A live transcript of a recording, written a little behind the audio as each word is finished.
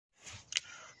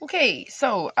Okay,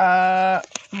 so my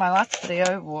last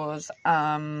video was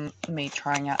me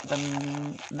trying out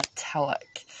the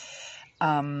metallic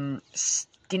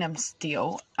denim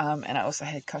steel, and I also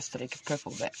had Costa Rica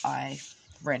purple that I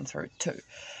ran through too.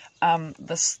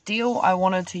 The steel I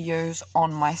wanted to use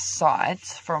on my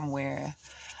sides from where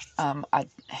I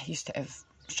used to have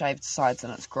shaved sides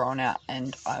and it's grown out,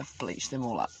 and I've bleached them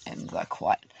all up and they're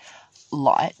quite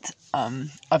light.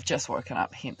 I've just woken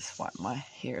up, hence why my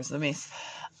hair is a mess.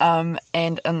 And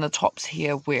in the tops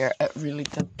here where it really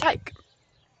did take.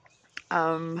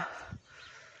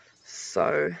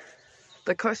 So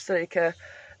the Costa Rica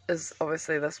is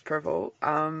obviously this purple.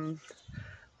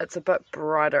 It's a bit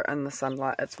brighter in the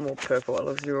sunlight. It's more purple. It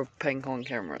looks real pink on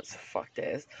camera. It's fucked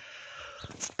as.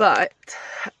 But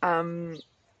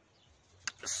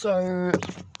so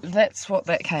that's what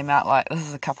that came out like. This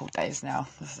is a couple of days now.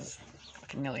 This is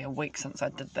like nearly a week since I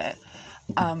did that.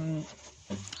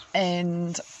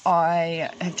 And I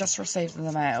have just received in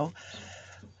the mail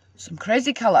some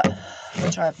crazy colour,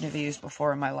 which I've never used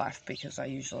before in my life, because I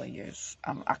usually use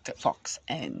Arctic Fox,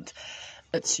 and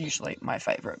it's usually my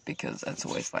favourite because it's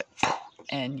always like,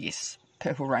 and yes,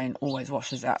 Purple Rain always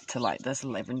washes out to like this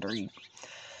lavendery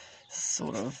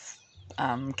sort of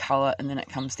colour, and then it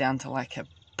comes down to like a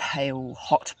pale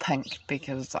hot pink,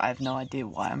 because I have no idea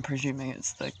why. I'm presuming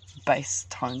it's the base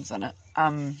tones in it.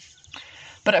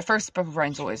 But at first, Purple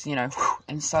Rain's always, you know,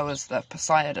 and so is the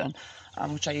Poseidon,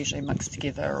 which I usually mix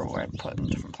together or put in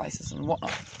different places and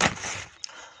whatnot.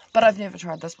 But I've never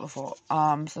tried this before.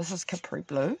 So this is CaprI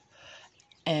Blue,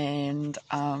 and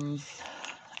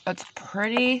it's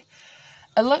pretty.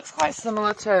 It looks quite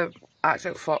similar to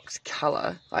Arctic Fox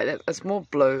colour. Like, it's more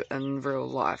blue in real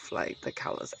life. Like, the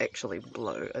colour's actually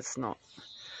blue. It's not,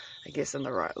 I guess, in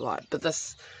the right light. But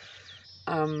this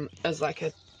is like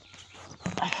a.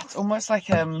 It's almost like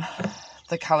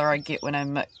the colour I get when I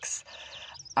mix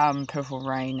Purple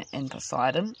Rain and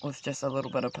Poseidon with just a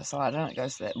little bit of Poseidon. It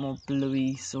goes to that more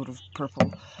bluey sort of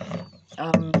purple.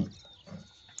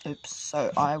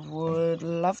 So I would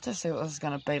love to see what this is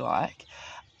going to be like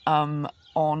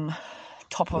on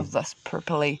top of this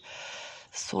purpley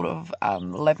sort of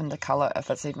lavender colour, if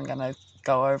it's even going to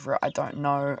go over it. I don't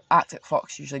know. Arctic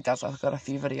Fox usually does. I've got a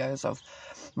few videos of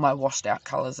my washed out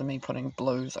colours and me putting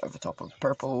blues over top of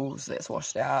purples that's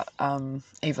washed out,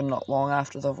 even not long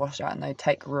after they've washed out, and they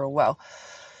take real well.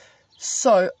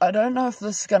 So I don't know if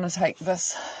this is going to take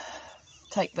this,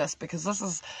 because this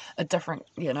is a different,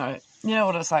 you know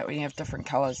what it's like when you have different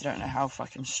colours. You don't know how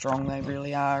fucking strong they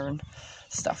really are and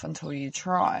stuff until you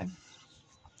try.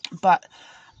 But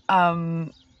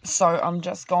so I'm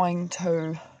just going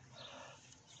to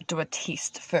do a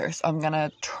test first. I'm going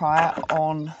to try it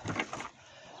on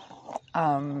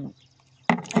and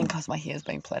because my hair's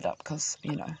been plaited up, because,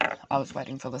 you know, I was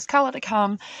waiting for this colour to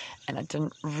come and I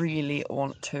didn't really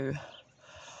want to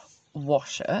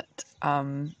wash it.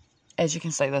 As you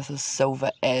can see, this is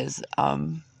silver as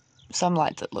some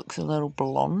lights it looks a little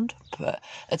blonde, but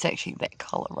it's actually that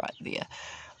colour right there,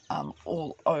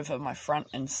 all over my front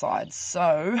and sides.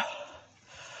 So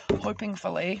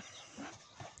hopefully,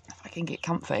 if I can get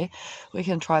comfy, we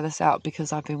can try this out,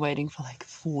 because I've been waiting for like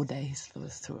 4 days for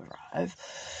this to arrive.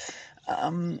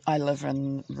 I live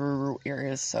in rural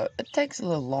areas, so it takes a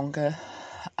little longer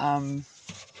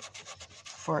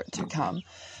for it to come.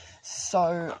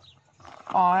 So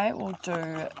I will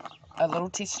do a little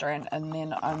test strand, and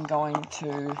then I'm going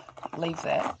to leave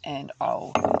that, and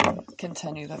I'll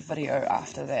continue the video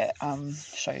after that,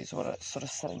 show you what it's sort of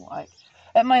sitting like.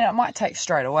 It might take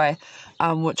straight away,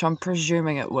 which I'm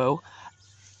presuming it will.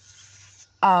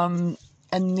 And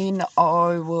then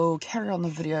I will carry on the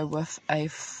video with a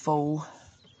full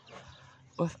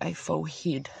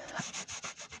head,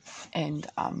 and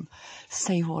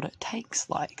see what it takes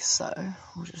like. So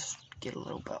we'll just get a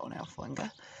little bit on our finger.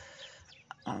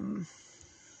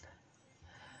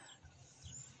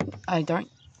 I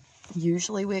don't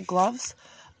usually wear gloves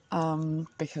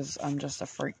because I'm just a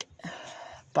freak,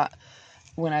 but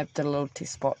when I did a little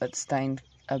test spot, it stained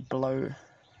a blue,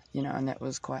 you know, and that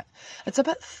was quite, it's a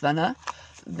bit thinner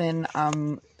than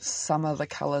some of the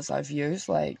colours I've used,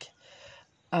 like,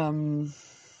 but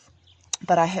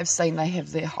I have seen they have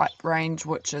their hype range,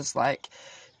 which is like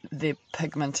their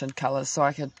pigmented colours, so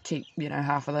I could keep, you know,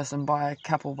 half of this and buy a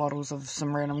couple bottles of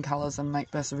some random colours and make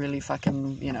this really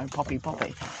fucking, you know, poppy.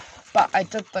 But I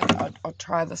did think I'd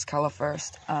try this colour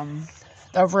first.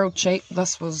 They're real cheap.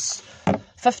 This was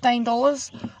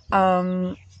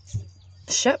 $15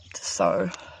 shipped, so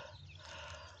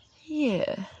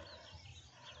yeah.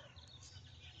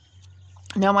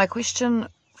 Now my question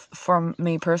from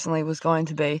me personally was going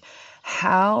to be,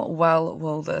 how well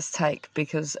will this take,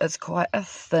 because it's quite a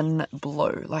thin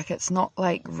blue. Like, it's not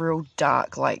like real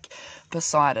dark like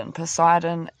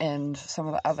Poseidon and some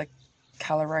of the other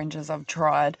colour ranges I've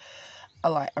tried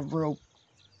are like a real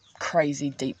crazy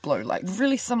deep blue, like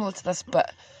really similar to this,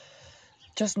 but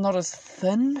just not as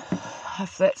thin,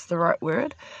 if that's the right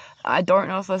word. I don't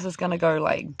know if this is going to go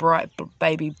like bright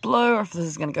baby blue, or if this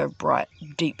is going to go bright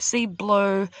deep sea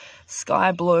blue,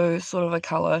 sky blue sort of a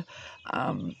colour.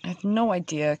 I have no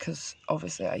idea, because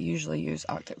obviously I usually use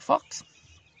Arctic Fox,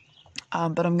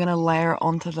 but I'm going to layer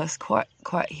onto this quite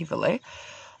heavily,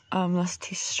 this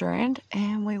test strand,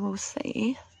 and we will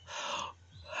see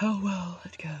how well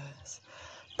it goes.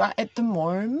 But at the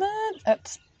moment,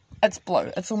 it's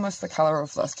blue. It's almost the colour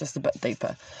of this, just a bit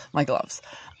deeper. My gloves.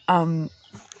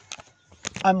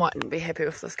 I mightn't be happy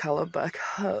with this colour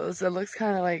because it looks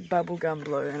kind of like bubblegum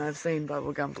blue, and I've seen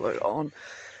bubblegum blue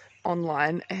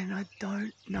online, and I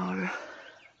don't know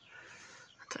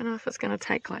if it's going to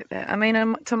take like that. I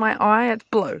mean, to my eye, it's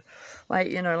blue.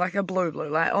 Like, you know, like a blue.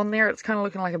 Like, on there, it's kind of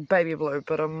looking like a baby blue,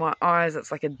 but on my eyes,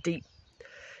 it's like a deep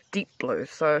blue.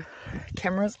 So,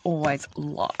 cameras always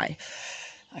lie.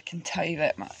 I can tell you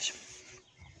that much.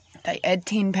 They add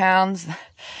 10 pounds,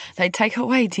 they take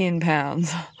away 10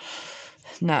 pounds.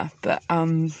 No, but,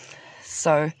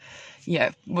 so,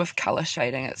 yeah, with colour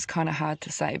shading, it's kind of hard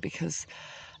to say, because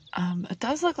it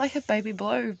does look like a baby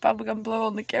blue, bubblegum blue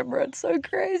on the camera. It's so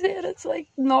crazy, and it's like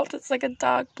not, it's like a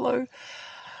dark blue.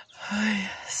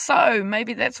 So,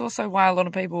 maybe that's also why a lot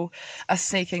of people are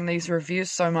seeking these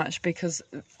reviews so much, because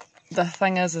the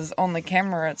thing is on the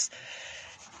camera,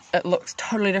 it looks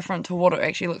totally different to what it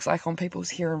actually looks like on people's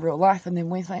hair in real life, and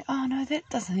then we think, oh no, that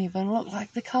doesn't even look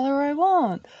like the colour I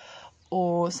want,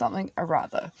 or something or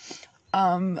rather.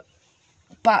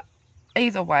 But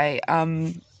either way,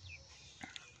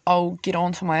 I'll get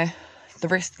on to the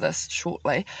rest of this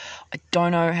shortly. I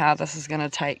don't know how this is going to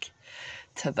take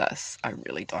to this. I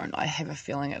really don't. I have a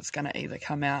feeling it's going to either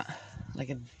come out like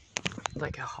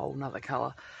a whole nother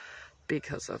colour,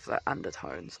 because of the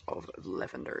undertones of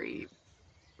lavendery.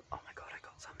 Oh my god, I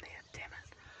got some there, damn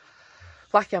it.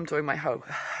 Lucky I'm doing my whole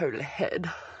head.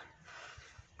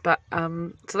 But,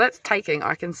 so that's taking.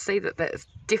 I can see that is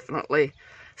definitely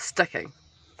sticking.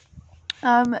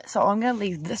 So I'm going to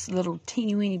leave this little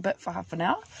teeny weeny bit for half an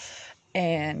hour,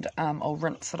 and I'll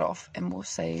rinse it off, and we'll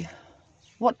see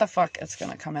what the fuck it's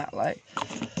going to come out like.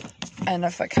 And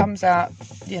if it comes out,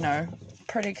 you know,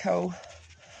 pretty cool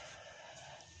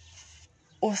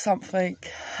or something,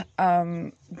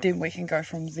 then we can go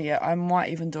from there. I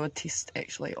might even do a test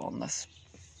actually on this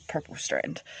purple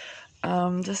strand,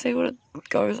 to see what it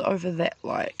goes over that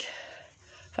like.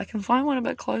 If I can find one a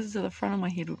bit closer to the front of my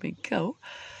head would be cool.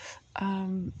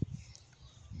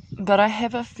 But I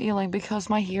have a feeling, because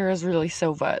my hair is really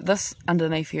silver, this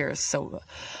underneath here is silver.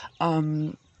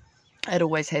 It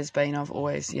always has been. I've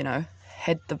always, you know,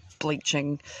 had the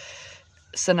bleaching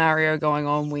scenario going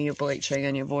on where you're bleaching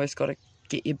and you've always got to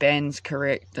get your bands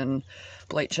correct and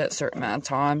bleach it a certain amount of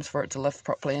times for it to lift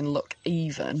properly and look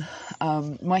even.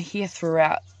 My hair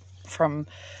throughout, from,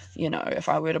 you know, if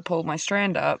I were to pull my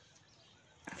strand up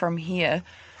from here,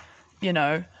 you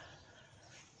know,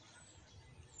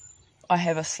 I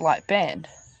have a slight band.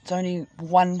 It's only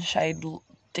one shade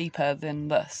deeper than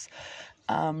this.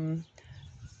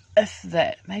 If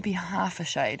that, maybe half a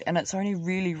shade, and it's only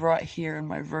really right here in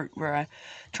my root where I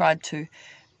tried to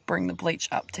bring the bleach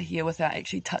up to here without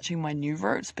actually touching my new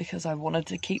roots, because I wanted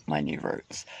to keep my new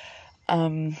roots,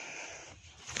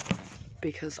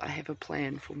 because I have a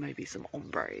plan for maybe some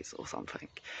ombres or something.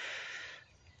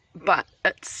 But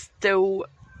it's still,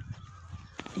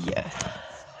 yeah,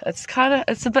 it's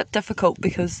a bit difficult,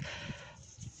 because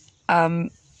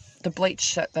the bleach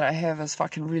shit that I have is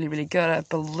fucking really good. I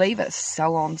believe it's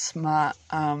Salon Smart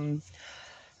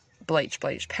bleach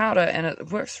powder, and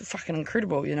it works fucking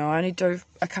incredible. You know, I only do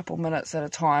a couple minutes at a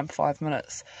time, 5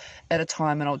 minutes at a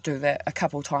time, and I'll do that a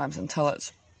couple times until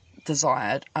it's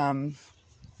desired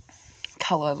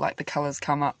colour, like the colours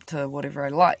come up to whatever I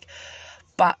like.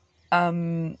 But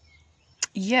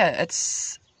yeah,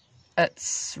 it's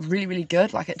really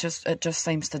good. Like, it just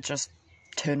seems to just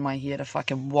turn my hair to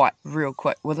fucking white real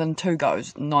quick within 2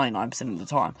 goes 99% of the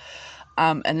time,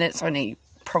 and that's only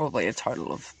probably a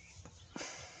total of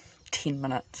 10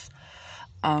 minutes.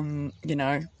 You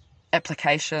know,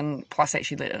 application plus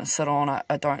actually letting it sit on.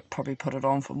 I don't probably put it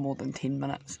on for more than 10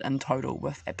 minutes in total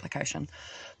with application,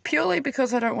 purely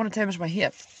because I don't want to damage my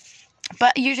hair.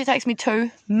 But it usually takes me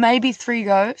 2, maybe 3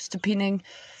 goes, depending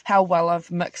how well I've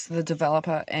mixed the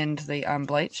developer and the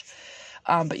bleach.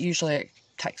 But usually it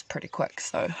takes pretty quick,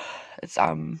 so It's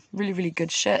really, really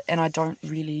good shit, and I don't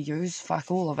really use fuck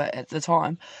all of it at the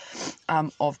time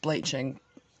of bleaching,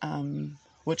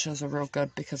 which is a real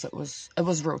good, because it was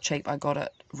real cheap. I got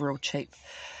it real cheap,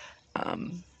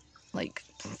 like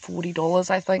 $40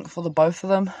 I think for the both of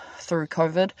them through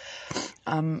COVID.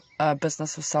 A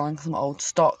business was selling some old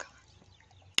stock,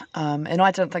 and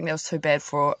I didn't think that was too bad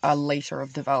for a litre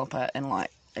of developer and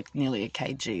like nearly a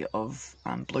kg of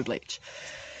blue bleach.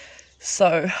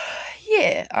 So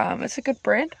yeah, it's a good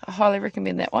brand. I highly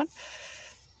recommend that one.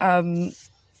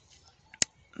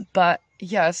 But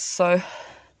yeah, so,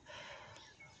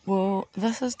 well,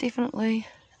 this is definitely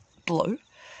blue.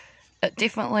 It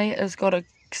definitely has got a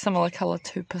similar colour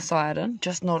to Poseidon,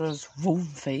 just not as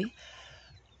wolfy.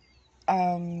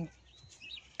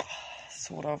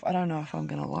 Sort of. I don't know if I'm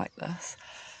going to like this.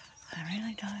 I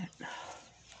really don't.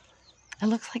 It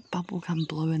looks like bubblegum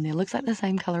blue in there. It looks like the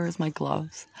same colour as my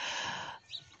gloves.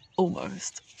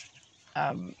 Almost.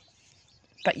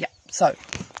 But yeah, so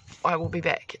I will be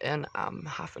back in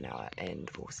half an hour and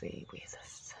we'll see where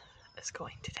this is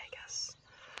going to take us.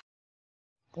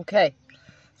 Okay,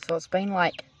 so it's been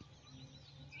like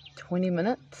 20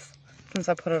 minutes since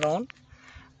I put it on.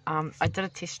 I did a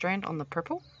test strand on the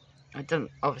purple. I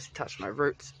didn't obviously touch my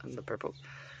roots in the purple,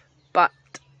 but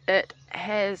it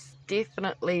has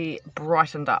definitely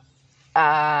brightened up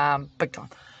big time.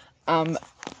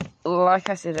 Like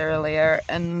I said earlier,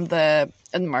 in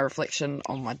my reflection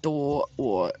on my door,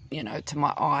 or you know, to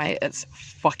my eye, it's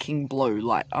fucking blue.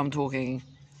 Like, I'm talking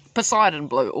Poseidon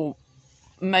blue, or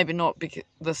maybe not because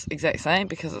this exact same,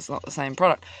 because it's not the same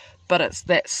product, but it's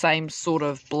that same sort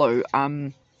of blue.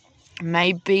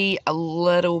 Maybe a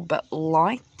little bit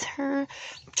lighter,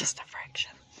 just a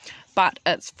fraction, but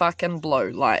it's fucking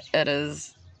blue. Like, it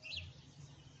is,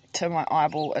 to my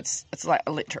eyeball, it's like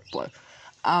electric blue.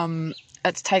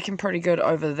 It's taken pretty good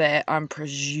over there. I'm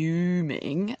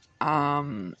presuming,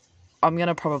 I'm going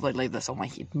to probably leave this on my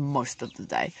head most of the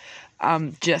day,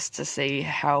 just to see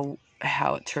how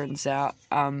it turns out,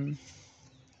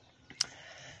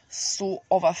 sort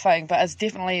of a thing. But it's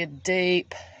definitely a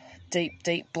deep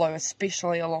blue,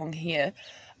 especially along here.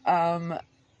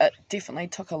 It definitely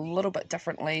took a little bit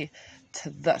differently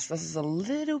to this. This is a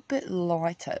little bit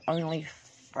lighter, only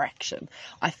fraction.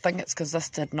 I think it's because this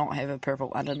did not have a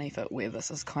purple underneath it, where this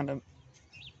is kind of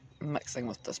mixing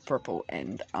with this purple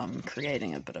and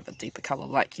creating a bit of a deeper colour,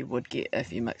 like you would get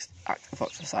if you mixed Arctic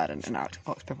Fox Poseidon and Arctic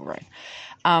Fox Purple Rain.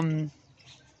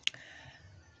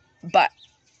 But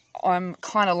I'm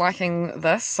kind of liking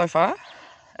this so far.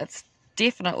 It's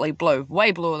definitely blue,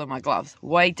 way bluer than my gloves,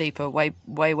 way deeper, way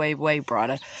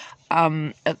brighter.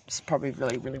 It's probably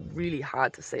really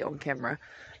hard to see on camera,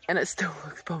 and it still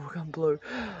looks bubblegum blue.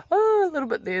 A little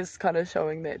bit there's kind of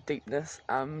showing that deepness.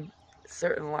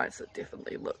 Certain lights it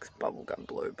definitely looks bubblegum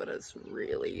blue, but it's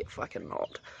really fucking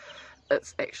not.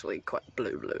 It's actually quite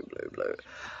blue.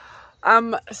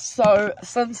 So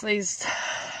since these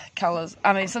colours,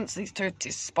 since these two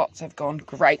test spots have gone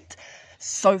great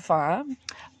so far,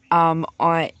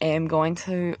 I am going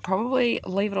to probably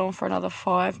leave it on for another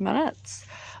 5 minutes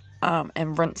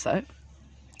and rinse it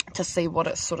to see what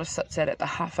it sort of sits at the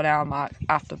half an hour mark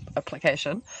after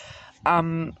application.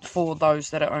 For those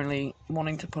that are only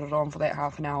wanting to put it on for that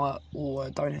half an hour or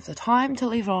don't have the time to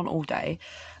leave it on all day,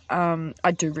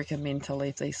 I do recommend to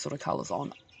leave these sort of colours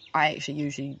on. I actually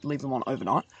usually leave them on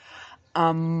overnight,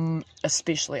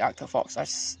 especially Arctic Fox.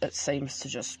 It seems to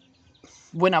just,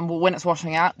 when it's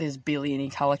washing out, there's barely any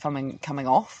colour coming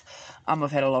off.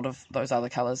 I've had a lot of those other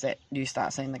colours that you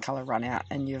start seeing the colour run out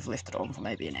and you've left it on for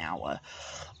maybe an hour,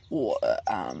 or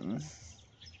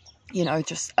you know,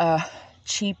 just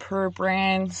cheaper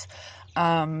brands,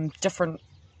 different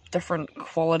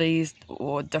qualities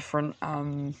or different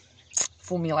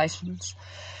formulations.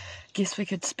 Guess we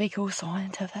could speak all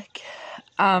scientific.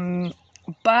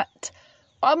 But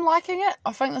I'm liking it.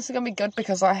 I think this is going to be good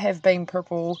because I have been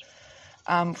purple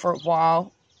for a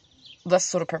while. This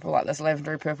sort of purple, like this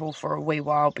lavendery purple, for a wee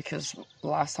while, because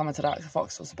last time I did Arctic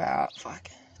Fox was about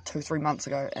 2-3 months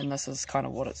ago, and this is kind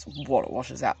of what it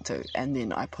washes out to. And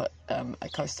then I put a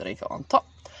Costa Rica on top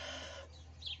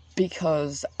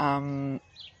because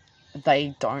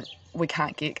we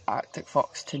can't get Arctic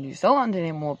Fox to New Zealand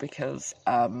anymore because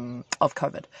of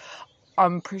COVID,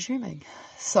 I'm presuming.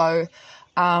 So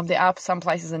there are some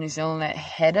places in New Zealand that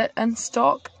had it in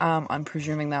stock. I'm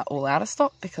presuming they're all out of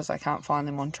stock because I can't find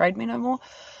them on Trade Me no more.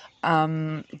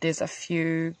 There's a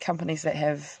few companies that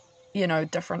have, you know,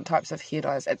 different types of hair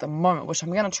dyes at the moment, which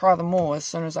I'm going to try them all as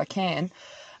soon as I can.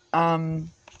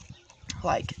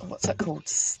 Like, what's it called?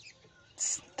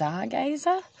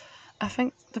 Stargazer, I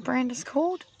think the brand is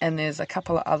called. And there's a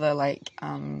couple of other, like,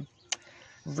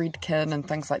 redkin and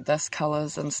things like this,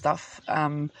 colours and stuff.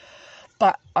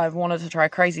 But I wanted to try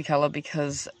crazy colour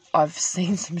because I've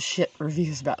seen some shit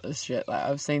reviews about this shit. Like,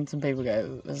 I've seen some people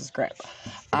go, this is crap.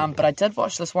 But I did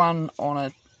watch this one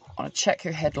on a chick who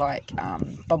had like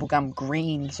bubblegum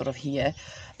green sort of hair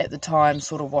at the time,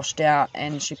 sort of washed out,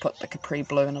 and she put the CaprI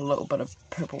blue and a little bit of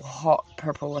purple, hot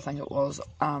purple I think it was,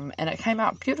 and it came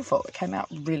out beautiful. It came out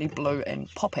really blue and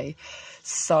poppy.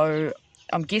 So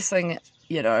I'm guessing,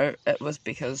 you know, it was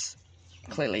because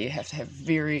clearly you have to have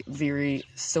very, very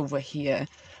silver hair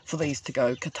for these to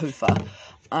go katufa.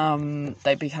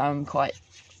 They become quite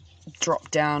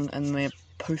dropped down in their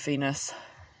poofiness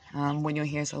when your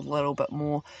hair's a little bit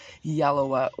more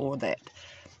yellower, or that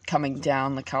coming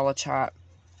down the colour chart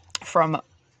from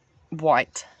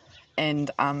white.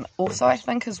 And also I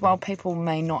think as well, people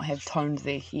may not have toned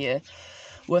their hair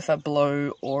with a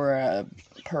blue or a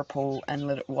purple and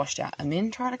let it wash out and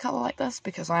then try to colour like this,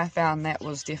 because I found that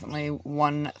was definitely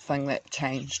one thing that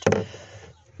changed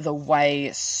the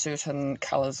way certain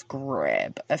colours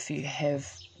grab. If you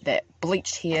have that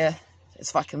bleached hair,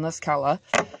 it's fucking this colour,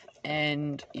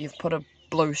 and you've put a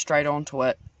blue straight onto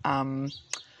it, and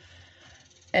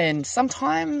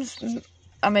sometimes,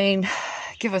 I mean,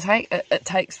 give or take, it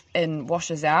takes and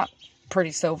washes out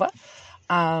pretty silver.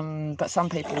 But some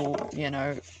people, you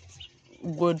know,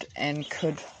 would and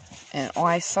could, and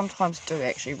I sometimes do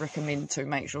actually recommend to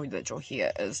make sure that your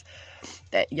hair is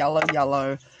that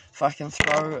yellow, fucking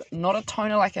throw, not a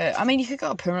toner like a, I mean, you could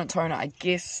go a permanent toner, I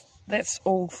guess, that's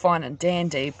all fine and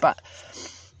dandy, but,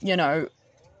 you know,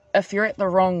 if you're at the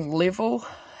wrong level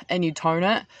and you tone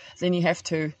it, then you have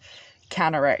to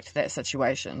counteract that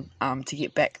situation to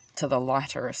get back to the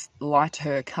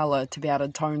lighter colour, to be able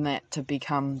to tone that to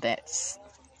become that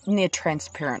near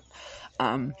transparent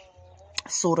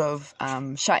sort of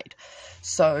shade.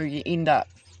 So you end up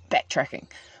backtracking,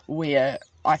 where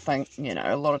I think, you know,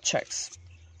 a lot of chicks,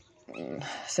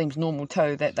 seems normal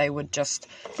too, that they would just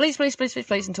please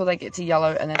until they get to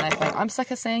yellow, and then they think, I'm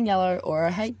sick of seeing yellow, or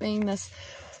I hate being this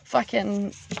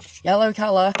fucking yellow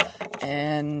colour,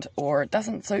 and or it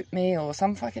doesn't suit me, or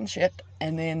some fucking shit,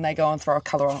 and then they go and throw a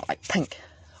colour on it like pink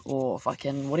or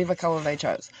fucking whatever colour they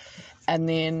chose, and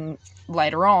then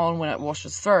later on when it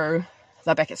washes through,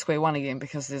 they're back at square one again,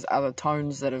 because there's other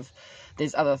tones that have,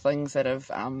 there's other things that have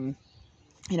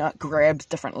you know, it grabs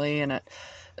differently, and it,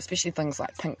 especially things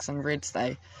like pinks and reds,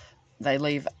 they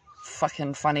leave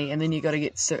fucking funny, and then you got to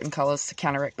get certain colours to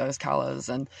counteract those colours,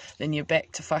 and then you're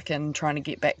back to fucking trying to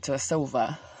get back to a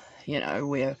silver, you know,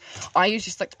 where I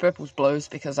usually stick to purples, blues,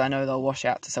 because I know they'll wash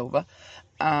out to silver.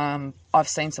 I've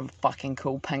seen some fucking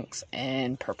cool pinks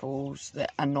and purples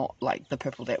that are not like the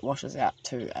purple that washes out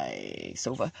to a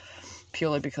silver,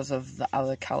 purely because of the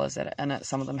other colours that are in it.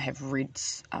 Some of them have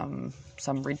reds,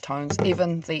 some red tones,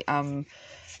 even the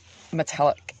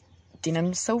metallic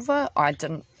denim silver, I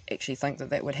didn't actually think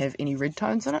that that would have any red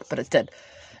tones in it, but it did.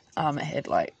 It had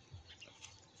like,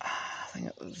 I think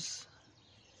it was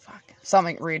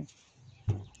something red,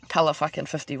 colour fucking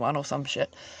 51 or some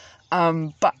shit.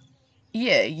 But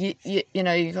yeah, you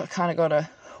know, you kind of got to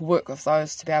work with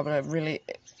those to be able to really,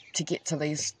 to get to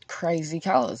these crazy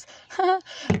colours.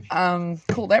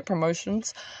 Call that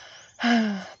promotions.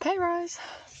 Pay rise.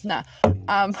 Nah.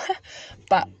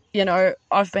 But, you know,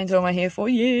 I've been doing my hair for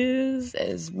years,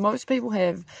 as most people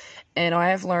have, and I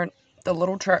have learned the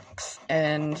little tricks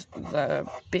and the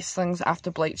best things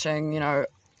after bleaching. You know,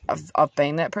 I've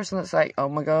been that person that's like, oh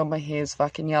my god, my hair's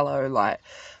fucking yellow, like,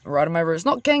 right on my roots.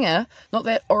 Not gingham, not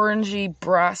that orangey,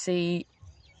 brassy,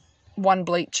 one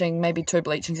bleaching, maybe two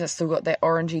bleachings that still got that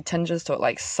orangey tinges to it.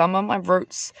 Like, some of my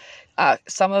roots,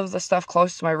 some of the stuff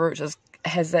close to my roots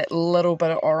has that little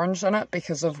bit of orange in it,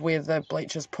 because of where the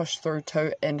bleach is pushed through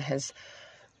to, and has,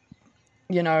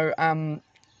 you know,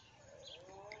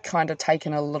 kind of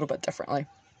taken a little bit differently.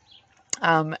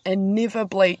 And never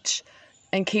bleach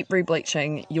and keep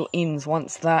re-bleaching your ends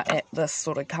once they're at this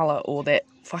sort of colour, or that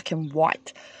fucking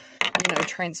white, you know,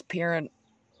 transparent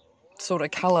sort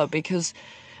of colour, because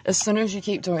as soon as you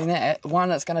keep doing that, one,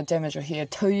 it's going to damage your hair,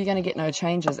 two, you're going to get no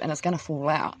changes, and it's going to fall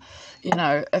out. You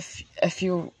know,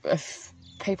 if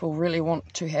people really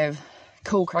want to have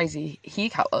cool, crazy hair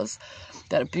colours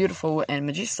that are beautiful and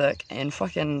majestic and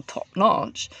fucking top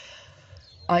notch,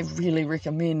 I really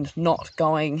recommend not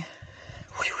going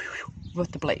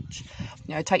with the bleach.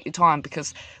 You know, take your time,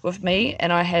 because with me,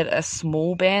 and I had a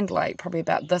small band, like probably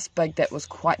about this big, that was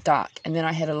quite dark, and then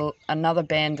I had another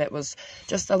band that was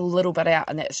just a little bit out,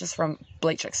 and that's just from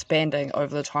bleach expanding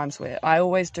over the times where I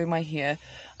always do my hair.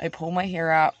 I pull my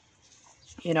hair out,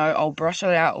 you know, I'll brush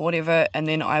it out or whatever, and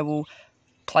then I will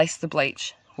place the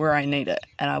bleach where I need it,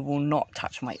 and I will not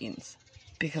touch my ends.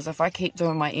 because if I keep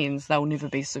doing my ends, they'll never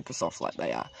be super soft like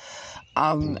they are.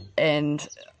 And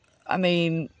I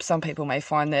mean, some people may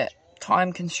find that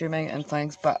time consuming and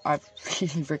things, but I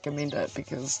really recommend it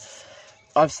because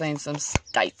I've seen some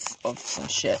states of some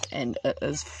shit and it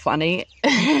is funny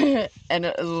and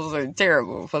it is also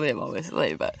terrible for them,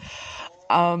 obviously, but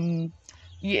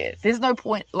yeah, there's no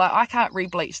point, like, I can't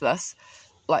re-bleach this,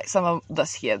 like some of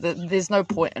this here, there's no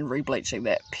point in re-bleaching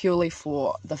that, purely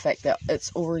for the fact that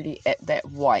it's already at that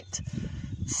white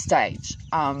stage.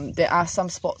 There are some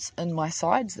spots in my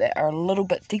sides that are a little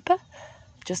bit deeper,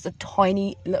 just a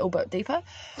tiny little bit deeper,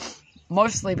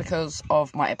 mostly because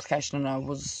of my application, and I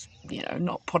was, you know,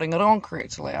 not putting it on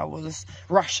correctly. I was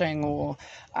rushing or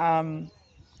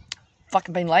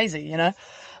fucking being lazy, you know,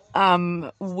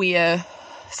 where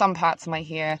some parts of my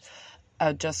hair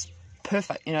are just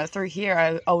perfect, you know. Through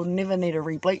here I'll never need to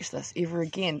re-bleach this ever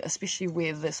again, especially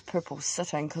where this purple's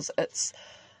sitting, because it's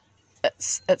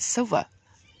silver,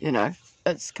 you know,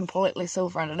 it's completely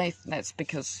silver underneath, and that's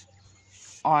because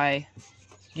I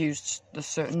used the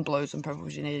certain blues and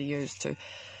purples you need to use to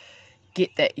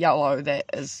get that yellow that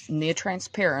is near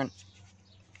transparent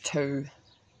to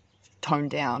tone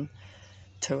down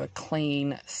to a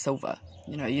clean silver.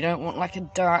 You know, you don't want like a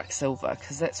dark silver,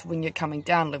 because that's when you're coming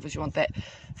down levels. You want that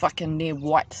fucking near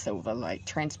white silver, like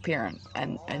transparent,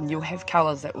 and you'll have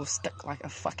colours that will stick like a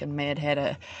fucking Mad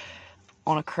Hatter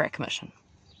on a crack mission.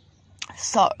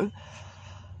 So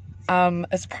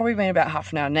it's probably been about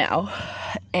half an hour now,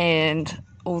 and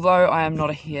although I am not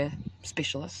a hair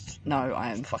specialist, no, I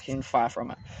am fucking far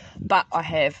from it, but I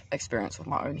have experience with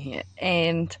my own hair,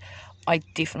 and I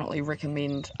definitely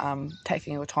recommend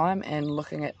taking your time and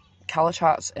looking at colour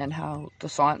charts and how the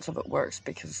science of it works,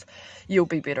 because you'll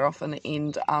be better off in the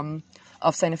end.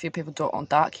 I've seen a few people do it on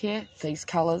dark hair, these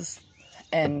colours,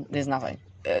 and there's nothing.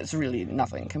 It's really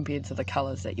nothing compared to the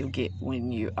colours that you'll get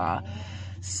when you are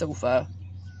silver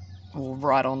or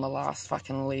right on the last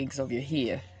fucking legs of your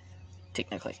hair,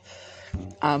 technically.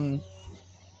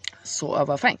 Sort of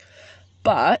a thing.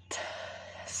 But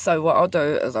so what I'll do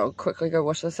is I'll quickly go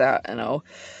wash this out and I'll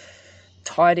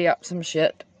tidy up some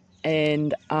shit,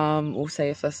 and we'll see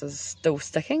if this is still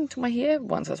sticking to my hair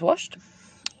once it's washed.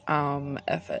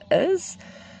 If it is,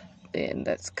 then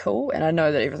that's cool, and I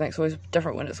know that everything's always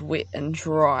different when it's wet and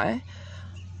dry,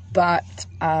 but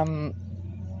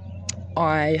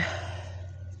I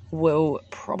will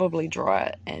probably dry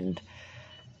it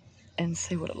and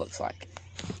see what it looks like,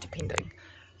 depending.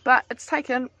 But it's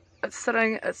taken, it's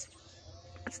sitting, it's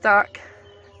dark,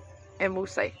 and we'll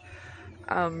see.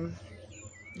 And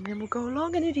then we'll go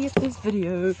along and edit this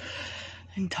video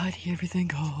and tidy everything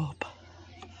up.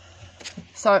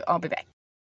 So I'll be back.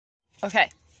 Okay,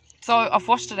 so I've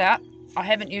washed it out. I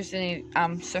haven't used any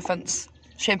Surfint's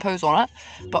shampoos on it,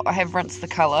 but I have rinsed the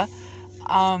colour.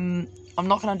 I'm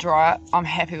not going to dry it. I'm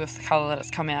happy with the colour that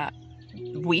it's come out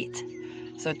wet.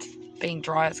 So it's being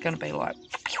dry, it's going to be like...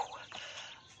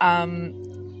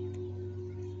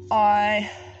 I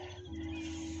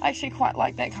actually quite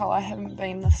like that colour. I haven't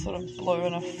been this sort of blue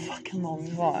in a fucking long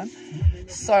time.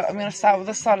 So I'm going to start with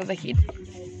this side of the head,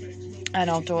 and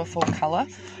I'll do a full colour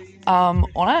on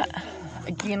it.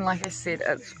 Again, like I said,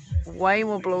 it's way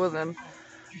more bluer than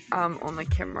on the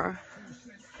camera,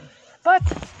 but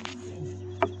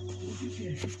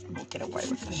we'll get away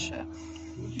with this shit.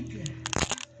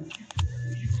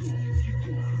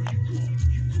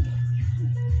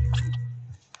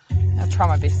 I'll try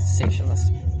my best to section this,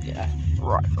 you know,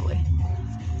 rightfully.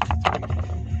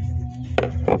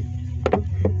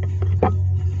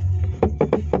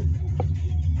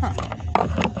 Huh.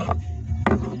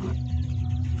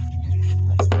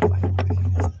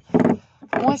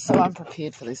 I'm always so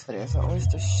unprepared for these videos. I always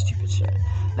do stupid shit.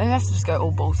 Then I have to just go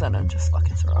all balls in and just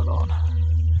fucking throw it on.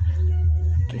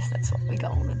 Guess that's what we're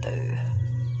going to do.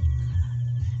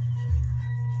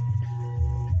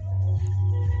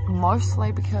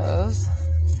 Mostly because I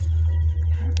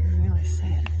can't really see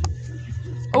it.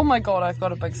 Oh my god, I've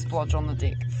got a big splodge on the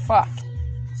deck. Fuck.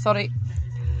 Sorry.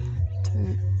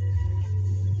 To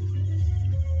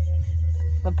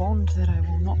the bond that I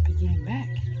will not be getting back.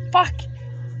 Fuck!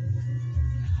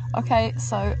 Okay,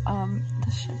 so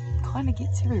this shit kind of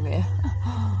gets everywhere.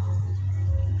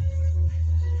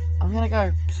 I'm gonna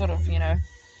go sort of, you know,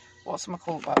 what's my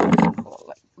call about?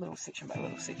 Like little section by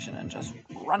little section and just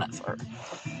run it through.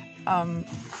 I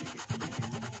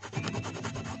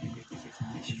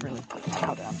should really put the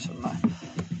towel down, shouldn't I?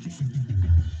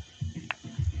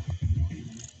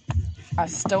 I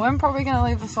still am probably going to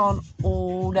leave this on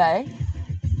all day,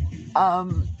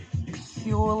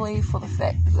 purely for the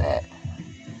fact that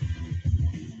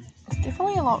it's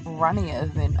definitely a lot runnier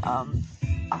than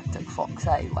Arctic Fox,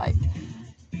 eh? Like,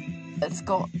 it's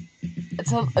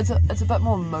a bit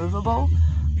more movable,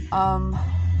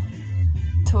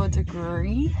 to a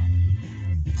degree.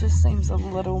 It just seems a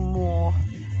little more,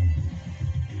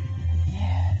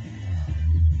 yeah,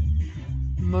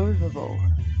 movable.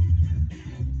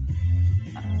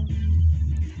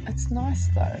 It's nice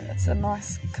though. It's a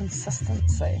nice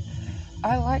consistency.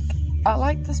 I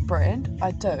like this brand.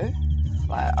 I do.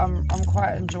 Like, I'm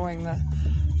quite enjoying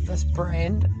this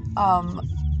brand.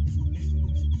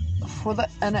 For the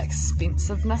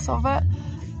inexpensiveness of it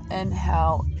and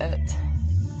how it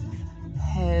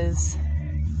has,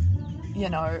 you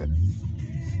know,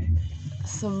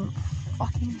 some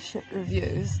fucking shit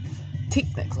reviews,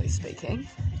 technically speaking.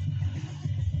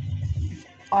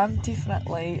 I'm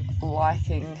definitely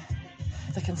liking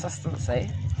the consistency.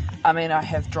 I mean, I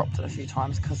have dropped it a few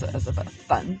times because it is a bit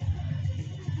thin.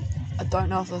 I don't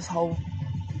know if this whole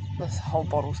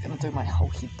bottle's going to do my whole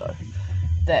head though.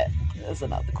 That is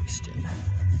another question.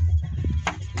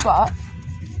 But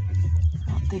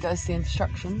there goes the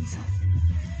instructions.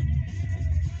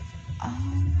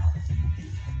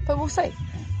 But we'll see.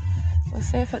 We'll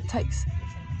see if it takes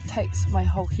my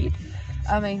whole head.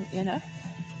 I mean, you know.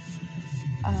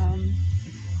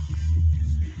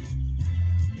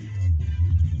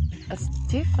 It's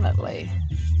definitely,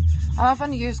 I've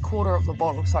only used quarter of the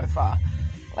bottle so far.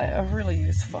 Like, I've really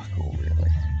used fuck all, really.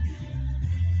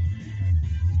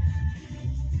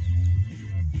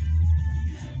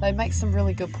 They make some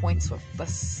really good points with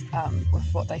this, with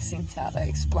what they sent out. They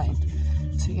explained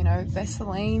to, you know,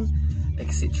 Vaseline,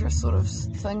 etc. sort of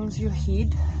things your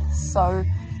head, so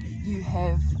you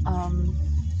have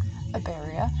a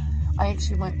barrier. I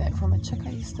actually learnt that from a chick I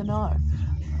used to know,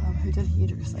 who did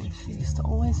hairdressing. She used to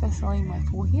always Vaseline my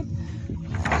forehead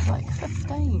when I was like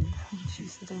 15. She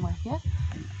used to do my hair,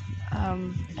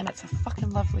 and it's a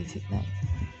fucking lovely technique,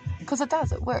 because it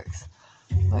does, it works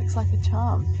like a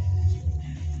charm.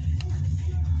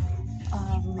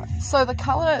 So the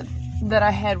colour that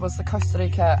I had was the Costa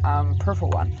Rica purple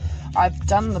one. I've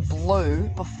done the blue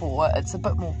before. It's a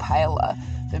bit more paler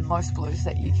than most blues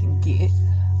that you can get.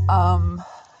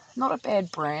 Not a bad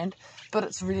brand, but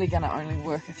it's really going to only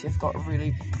work if you've got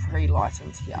really pretty light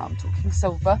into your arm. Talking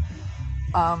silver.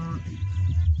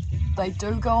 They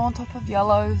do go on top of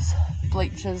yellows,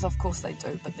 bleaches, of course they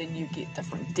do, but then you get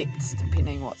different depths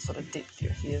depending what sort of depth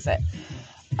your hair's at,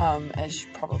 as you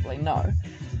probably know.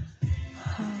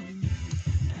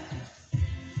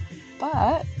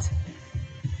 But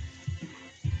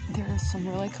there is some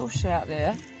really cool shit out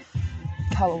there,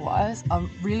 colour wise. I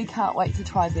really can't wait to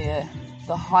try the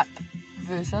hype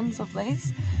versions of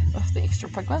these with the extra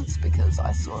pigments, because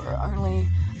I saw only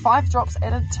 5 drops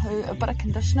added to a bit of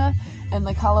conditioner and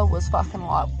the colour was fucking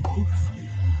like poof.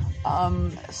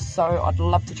 So I'd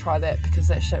love to try that, because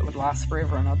that shit would last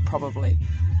forever and I'd probably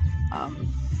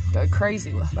go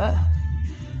crazy with it.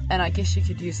 And I guess you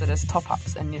could use it as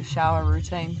top-ups in your shower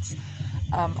routines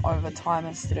over time,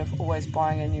 instead of always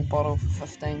buying a new bottle for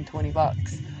 15-20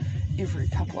 bucks every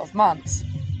couple of months,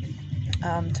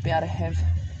 to be able to have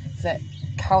that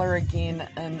colour again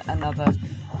in another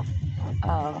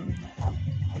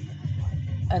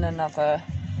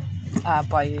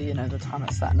by, you know, the time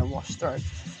it's starting to wash through.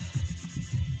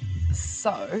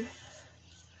 So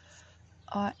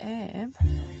I am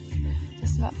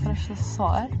just about to finish this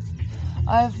side.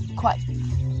 I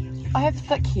have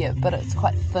thick hair, but it's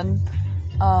quite thin,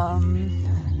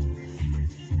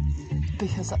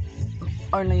 because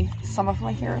only some of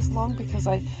my hair is long, because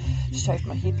I shaved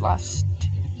my head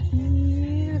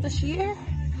this year,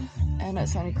 and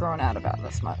it's only grown out about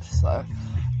this much. So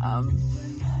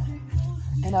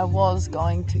and I was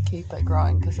going to keep it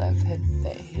growing, because I had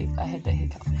that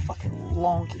haircut for fucking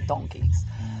long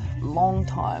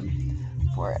time,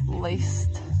 for at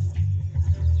least,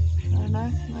 I don't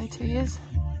know, maybe 2 years.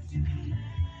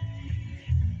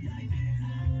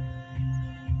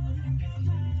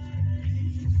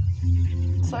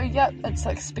 So yep, it's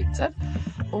expected.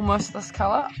 Almost this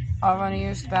colour. I've only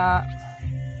used about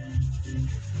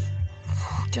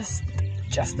just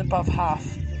above half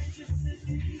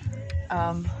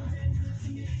on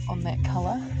that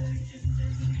colour.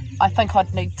 I think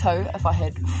I'd need 2 if I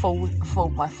had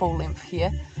my full length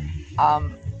hair.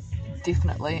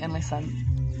 Definitely, unless I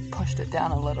pushed it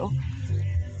down a little.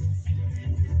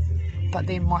 But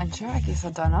then, mind you, I guess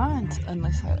I don't know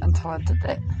until I did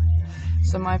that.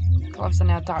 So my gloves are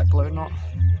now dark blue, not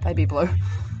baby blue.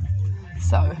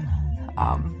 So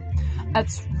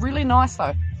it's really nice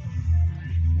though.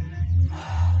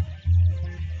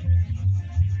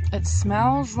 It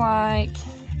smells like,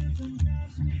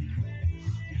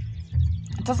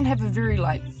 it doesn't have a very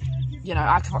like you know,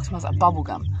 Arctic Fox smells like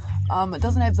bubblegum. It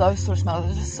doesn't have those sort of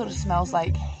smells. It just sort of smells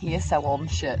like hair salon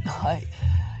shit. Like,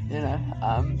 you know,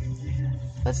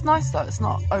 it's nice though. It's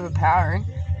not overpowering.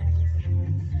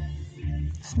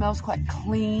 It smells quite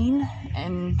clean.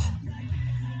 And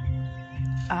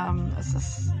is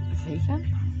this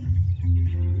vegan?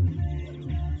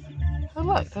 Oh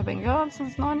look, they've been going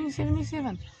since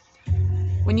 1977.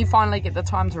 When you finally get the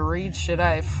time to read shit,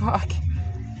 eh? Fuck.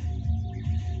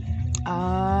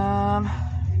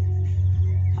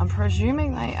 I'm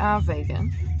presuming they are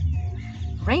vegan.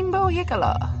 Rainbow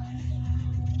Hickola.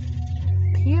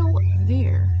 Peel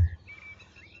there.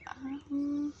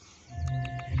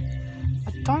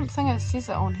 I don't think it says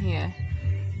it on here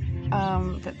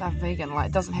that they're vegan. Like,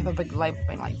 it doesn't have a big label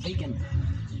being like vegan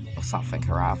or something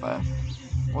or other.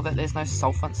 Or that there's no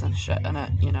sulfants and shit in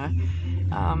it, you know.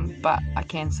 But I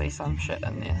can see some shit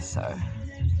in there, so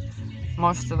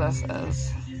most of this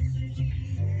is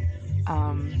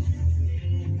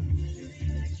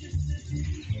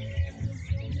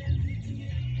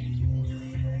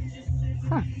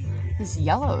there's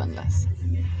yellow in this.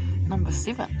 Number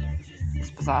 7. It's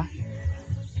bizarre.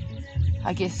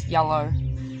 I guess yellow.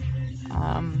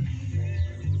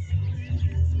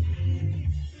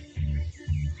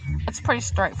 It's pretty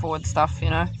straightforward stuff, you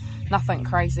know. Nothing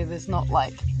crazy. There's not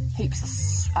like heaps of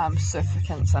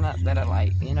surfactants in it that are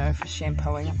like, you know, for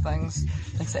shampooing and things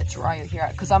that dry your hair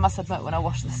out. Because I must admit, when I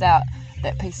washed this out,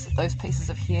 those pieces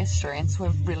of hair strands were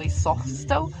really soft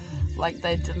still. Like,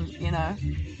 they didn't, you know.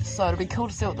 So it'll be cool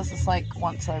to see what this is like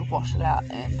once I wash it out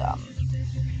and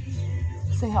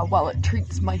see how well it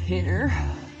treats my hair.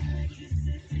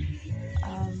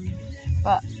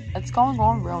 But it's going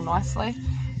on real nicely.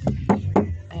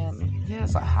 And yeah,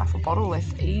 it's like half a bottle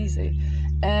left, easy.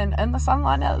 And in the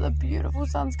sunlight, now that the beautiful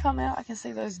sun's come out, I can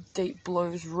see those deep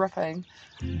blues ripping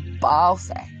bile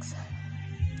sacks.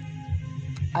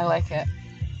 I like it.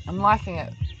 I'm liking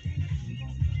it.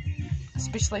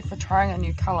 Especially for trying a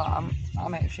new colour.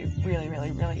 I'm actually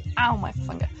really, ow, my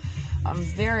finger. I'm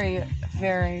very,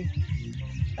 very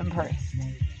impressed.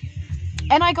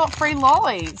 And I got free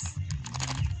lollies.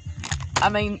 I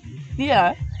mean,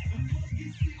 yeah.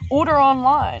 Order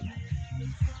online.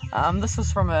 This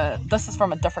is from a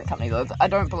different company though. I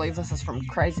don't believe this is from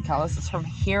Crazy Colours. It's from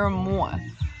Here and More,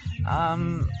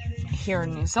 here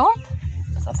in New Zealand.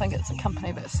 I think it's a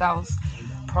company that sells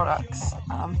products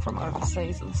from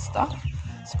overseas and stuff.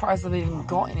 Surprised they've even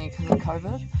got any because of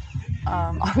COVID.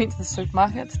 I went to the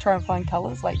supermarket to try and find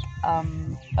colours like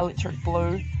electric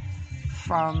blue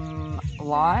from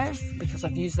Live, because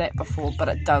I've used that before, but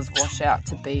it does wash out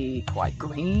to be quite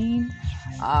green.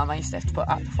 I used to have to put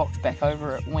Arctic Fox back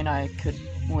over it when I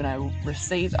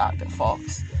received Arctic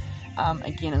Fox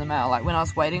again in the mail. Like when I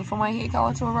was waiting for my hair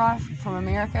colour to arrive from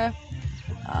America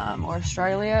or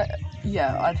Australia,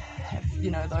 yeah, I'd have,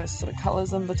 you know, those sort of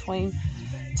colours in between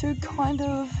to kind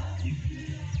of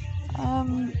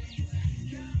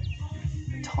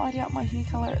tidy up my hair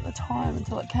colour at the time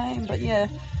until it came. But yeah,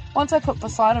 once I put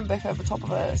Poseidon back over top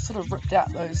of it, it sort of ripped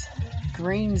out those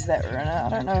greens that were in it. I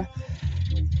don't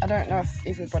know if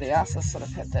everybody else has sort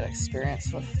of had that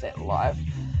experience with that Live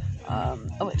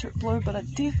electric blue, but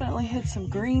it definitely had some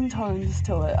green tones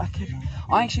to it.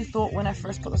 I actually thought when I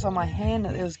first put this on my hand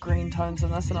that there was green tones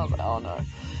in this, and I was like, oh no,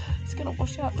 it's gonna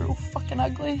wash out real fucking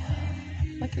ugly,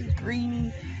 like a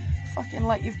green fucking,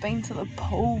 like you've been to the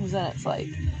pools and it's like,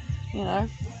 you know.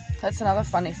 That's another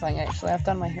funny thing actually. I've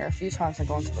done my hair a few times and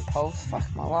gone to the pools. Fuck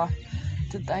my life,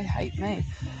 did they hate me?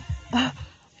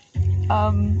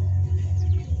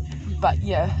 But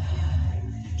yeah,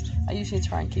 I usually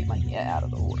try and keep my hair out of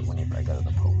the water whenever I go to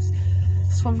the pools.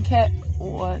 Swim cap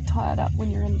or tie it up when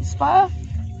you're in the spa,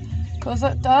 because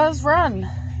it does run.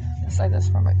 I say this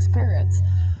from experience.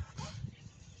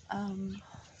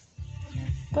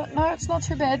 But no, it's not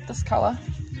too bad, this colour.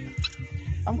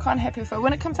 I'm kind of happy with it.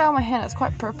 When it comes out of my hand, it's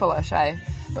quite purplish, eh?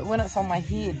 But when it's on my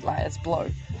head, like, it's blue.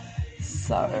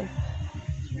 So,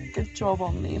 good job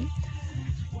on them.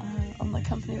 On the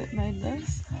company that made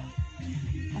this.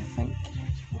 I think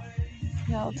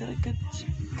Yale did a good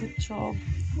job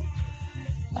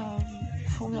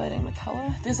formulating the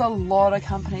colour. There's a lot of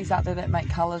companies out there that make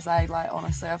colours, eh? Like,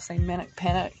 honestly, I've seen Manic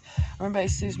Panic. I remember I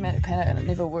used to use Manic Panic and it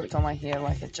never worked on my hair.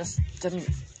 Like, it just didn't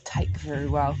take very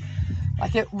well.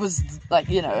 Like, it was, like,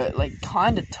 you know, it, like,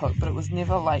 kind of took, but it was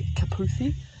never, like,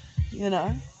 kapoothy, you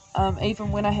know.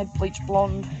 Even when I had bleach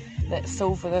blonde, that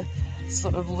silver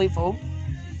sort of level,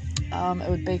 it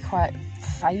would be quite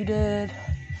faded.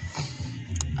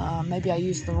 Maybe I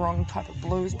used the wrong type of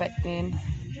blues back then.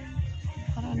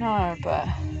 I don't know, but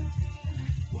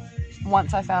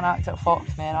once I found Arctic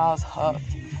Fox, man, I was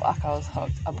hooked. fuck, I was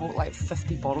hooked. I bought like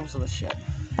 50 bottles of this shit.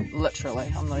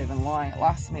 Literally, I'm not even lying. It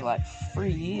lasted me like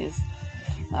 3 years.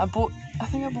 I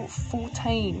think I bought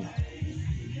 14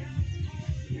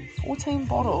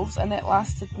 bottles, and that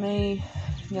lasted me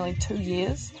nearly 2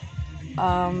 years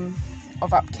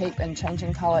of upkeep and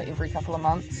changing colour every couple of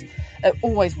months. It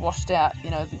always washed out,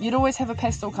 you know. You'd always have a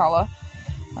pastel colour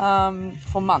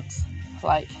for months.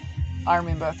 Like, I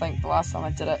remember, I think the last time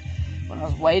I did it, when I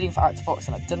was waiting for Arctic Fox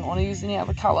and I didn't want to use any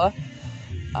other colour,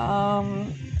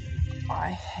 I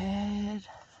had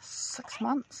 6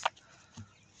 months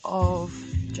of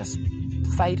just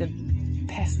faded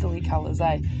pastel-y colours,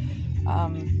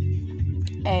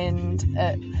 and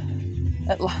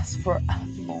it lasts for a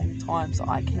long time, so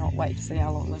I cannot wait to see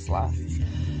how long this lasts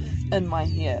in my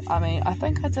hair. I mean, I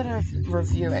think I did a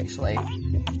review actually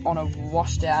on a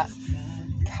washed out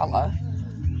colour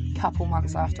a couple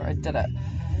months after I did it,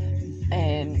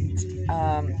 and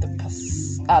the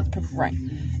Purple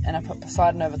Rain, and I put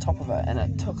Poseidon over top of it, and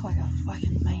it took like a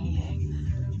fucking maniac.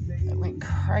 It went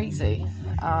crazy,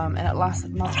 and it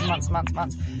lasted months and months and months and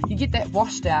months. You get that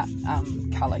washed out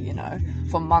colour, you know,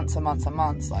 for months and months and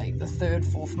months. Like the 3rd,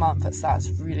 4th month, it starts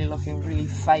really looking really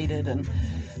faded and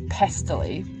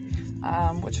pastel-y,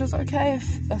 which is okay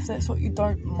if that's what you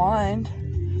don't mind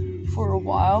for a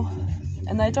while.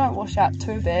 And they don't wash out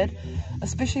too bad,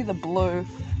 especially the blue.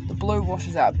 The blue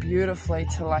washes out beautifully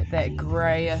to like that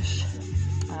greyish,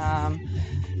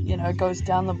 you know, goes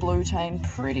down the blue chain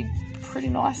pretty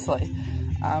nicely.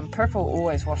 Purple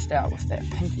always washed out with that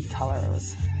pinky colour. It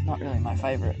was not really my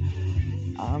favourite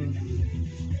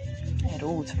at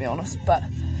all, to be honest, but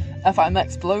if I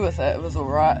mixed blue with it, it was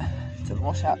alright. It didn't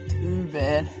wash out too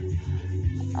bad.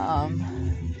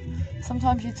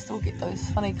 Sometimes you'd still get those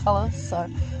funny colours, so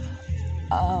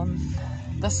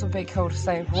this would be cool to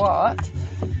see what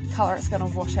colour it's going to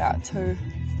wash out to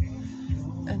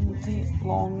in the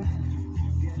long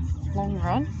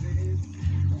run.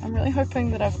 I'm really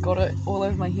hoping that I've got it all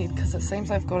over my head, because it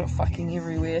seems I've got it fucking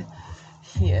everywhere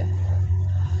here.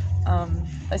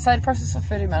 They say to process for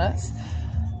 30 minutes,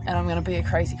 and I'm going to be a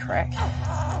crazy crack.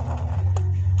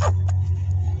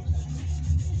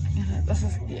 You know, this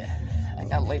is, yeah, I'm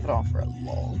going to leave it on for a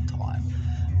long time.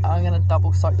 I'm going to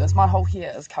double soak this. My whole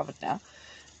hair is covered now,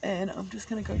 and I'm just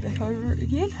going to go back over it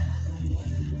again,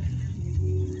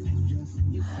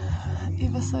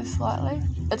 ever so slightly.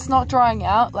 It's not drying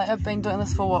out. Like, I've been doing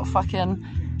this for what, fucking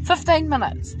 15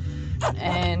 minutes,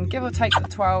 and give or take the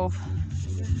 12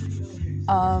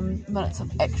 minutes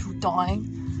of actual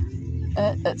dyeing,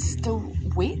 it's still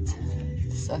wet,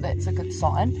 so that's a good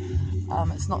sign.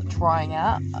 It's not drying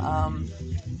out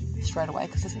straight away,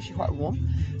 because it's actually quite warm.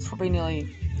 It's probably nearly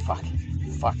fuck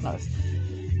knows,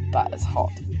 but it's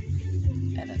hot,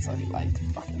 and it's only like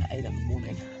fucking 8 in the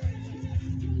morning,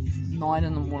 9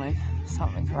 in the morning,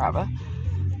 something rather.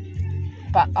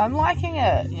 But I'm liking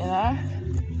it, you know.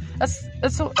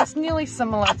 It's nearly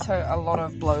similar to a lot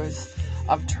of blues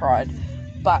I've tried,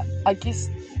 but I guess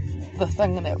the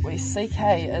thing that we seek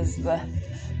is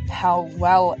how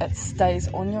well it stays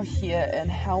on your hair, and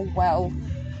how well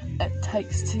it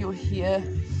takes to your hair,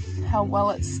 how well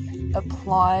it's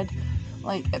applied,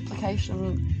 like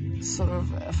application sort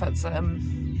of, if it's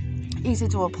easy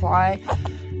to apply,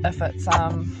 if it's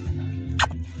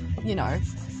you know,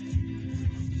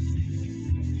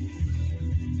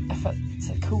 if it's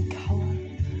a cool colour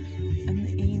in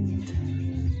the end,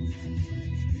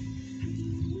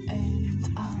 and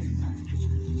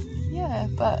yeah,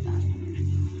 but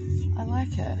I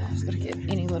like it. I've just got to get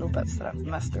any little bits that I've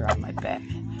missed around my back.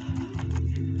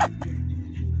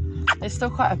 There's still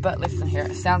quite a bit left in here.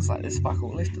 It sounds like there's fuck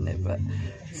all left in there, but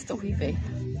it's still heavy.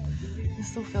 You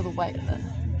still feel the weight in it.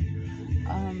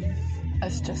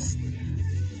 It's just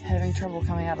having trouble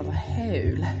coming out of the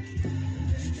hole.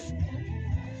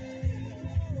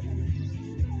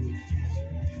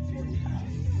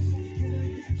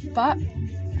 But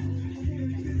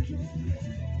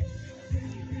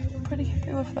pretty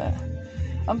happy with it.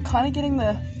 I'm kind of getting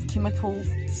the chemical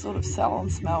sort of salon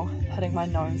smell hitting my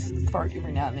nose, throat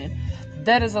every now and then.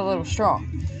 That is a little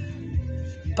strong,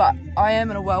 but I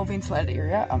am in a well ventilated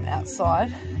area. I'm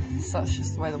outside, so it's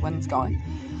just the way the wind's going.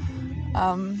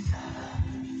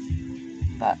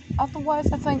 But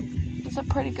otherwise I think it's a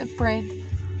pretty good brand.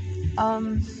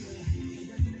 I'll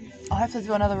have to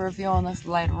do another review on this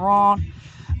later on.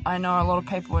 I know a lot of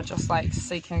people are just like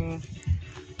seeking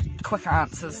quick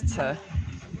answers to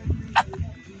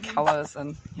colours,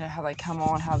 and you know, how they come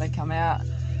on, how they come out,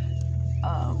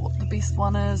 what the best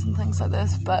one is and things like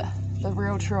this, but the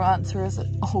real true answer is it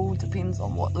all depends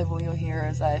on what level your hair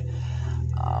is,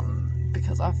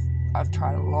 because I've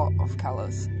tried a lot of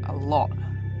colours, a lot,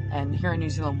 and here in New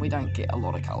Zealand we don't get a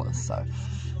lot of colours. So,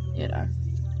 you know,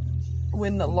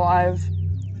 when the live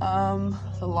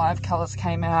colours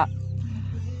came out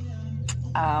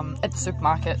at the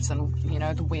supermarkets and, you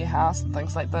know, the warehouse and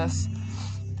things like this,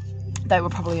 they were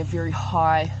probably a very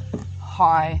high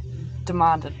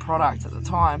demanded product at the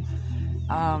time,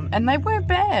 and they weren't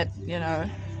bad, you know.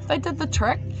 They did the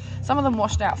trick. Some of them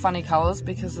washed out funny colours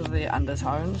because of their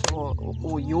undertones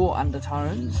or your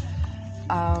undertones,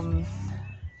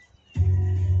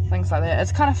 things like that.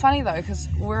 It's kind of funny though, because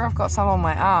where I've got some on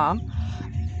my arm,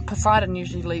 Poseidon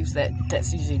usually leaves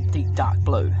that's usually deep dark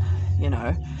blue, you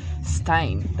know,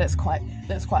 stain. That's quite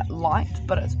light,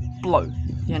 but it's blue,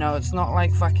 you know. It's not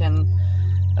like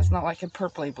it's not like a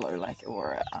purpley blue, like,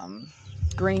 or a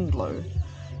green blue.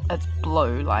 It's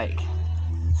blue, like,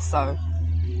 so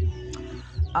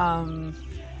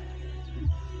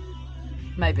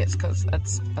maybe it's because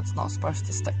it's not supposed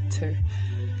to stick to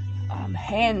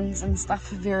hands and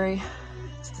stuff.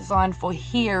 It's designed for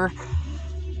hair.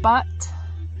 But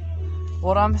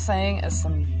what I'm seeing is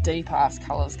some deep ass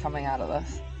colours coming out of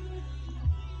this.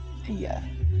 Yeah,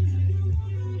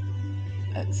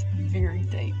 it's very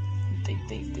deep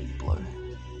blue,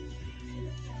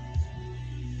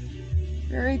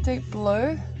 very deep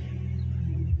blue.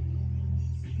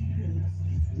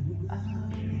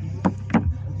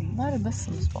 Might have missed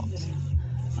some spots.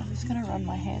 I'm just gonna run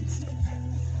my hands through.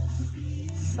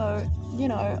 So, you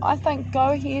know, I think go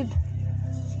ahead,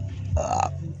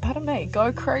 pardon me,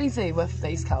 go crazy with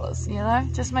these colours, you know.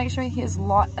 Just make sure your hair's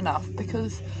light enough,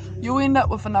 because you'll end up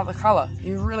with another colour,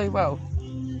 you really will.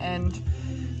 And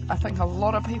I think a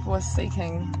lot of people are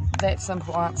seeking that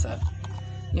simple answer.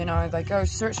 You know, they go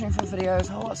searching for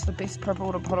videos. Oh, what's the best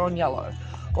purple to put on yellow?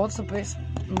 What's the best,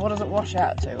 what does it wash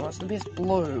out to? What's the best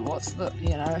blue? What's the,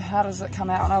 you know, how does it come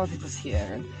out on other people's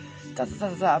hair? And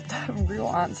The real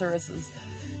answer is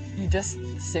you just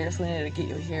seriously need to get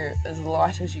your hair as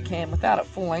light as you can without it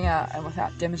falling out and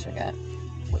without damaging it,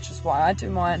 which is why I do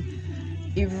mine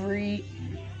every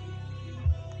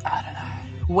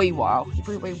wee while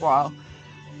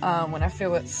when I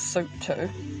feel it's suit to,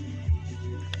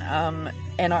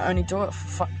 and I only do it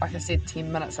for, like I said,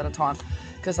 10 minutes at a time,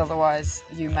 because otherwise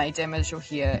you may damage your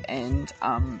hair. And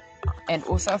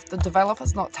also, if the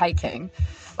developer's not taking,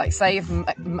 like say you've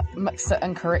mixed it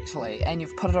incorrectly and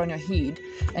you've put it on your head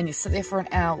and you sit there for an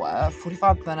hour,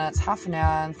 45 minutes, half an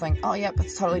hour, and think, oh yep,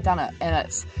 it's totally done it, and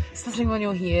it's sitting on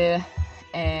your hair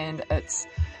and it's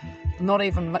not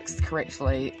even mixed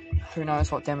correctly, who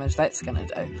knows what damage that's going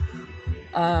to do.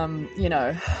 You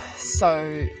know,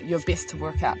 so you're best to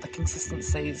work out the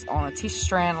consistencies on a test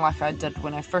strand like I did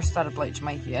when I first started bleaching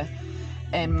my hair,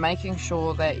 and making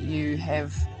sure that you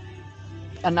have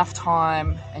enough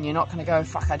time and you're not going to go,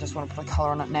 fuck, I just want to put a colour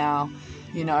on it now.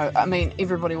 You know, I mean,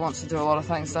 everybody wants to do a lot of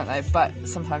things, don't they? But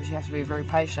sometimes you have to be very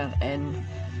patient and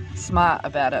smart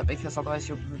about it, because otherwise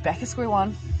you'll be back at square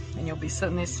one and you'll be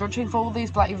sitting there searching for all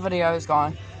these bloody videos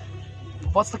going,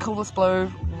 what's the coolest blue?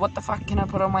 What the fuck can I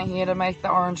put on my hair to make the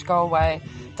orange go away?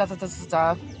 Da da da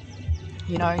da da.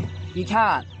 You know, you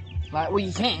can't. Like, well,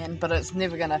 you can, but it's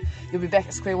never gonna. You'll be back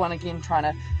at square one again, trying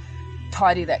to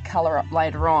tidy that colour up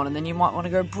later on, and then you might want to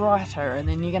go brighter, and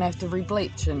then you're gonna have to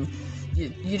re-bleach, and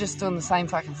you're just doing the same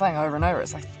fucking thing over and over.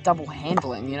 It's like double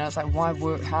handling, you know. It's like, why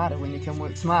work harder when you can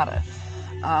work smarter?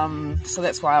 So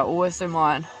that's why I always do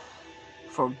mine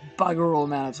for a bugger all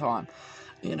amount of time.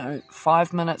 You know,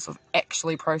 5 minutes of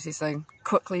actually processing,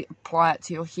 quickly apply it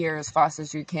to your hair as fast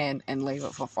as you can, and leave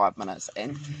it for 5 minutes.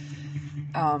 And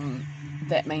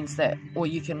that means that, or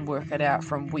you can work it out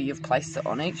from where you've placed it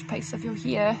on each piece of your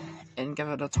hair and give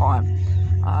it a time.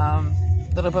 A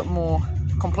little bit more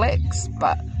complex,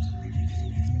 but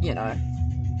you know,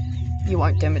 you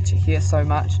won't damage your hair so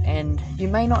much, and you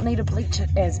may not need to bleach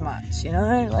it as much. You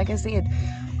know, like I said,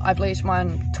 I bleached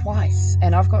mine twice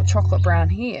and I've got chocolate brown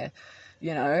hair.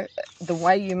 You know, the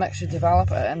way you mix your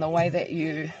developer and the way that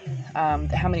you,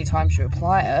 how many times you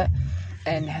apply it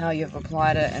and how you've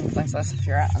applied it and things like this, if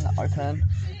you're out in the open,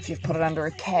 if you've put it under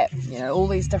a cap, you know, all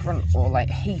these different, or like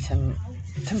heat and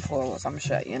tinfoil or some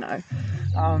shit, you know,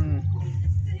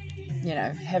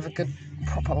 have a good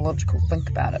proper logical think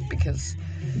about it, because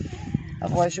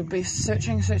otherwise you'll be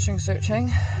searching,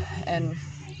 and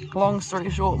long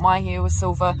story short, my hair was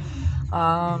silver.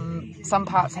 Some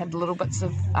parts had little bits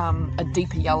of a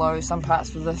deeper yellow, some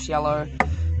parts were this yellow,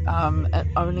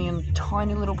 only in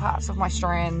tiny little parts of my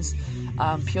strands,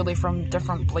 purely from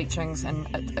different bleachings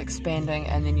and expanding,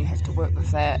 and then you have to work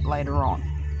with that later on.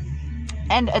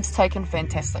 And it's taken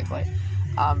fantastically.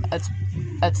 It's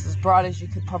as bright as you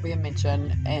could probably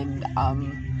imagine, and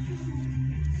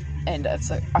and I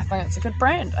think it's a good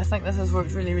brand. I think this has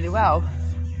worked really, really well,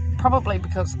 probably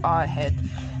because I had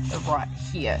the right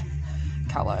hair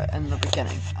colour in the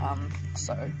beginning.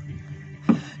 So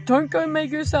don't go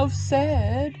make yourself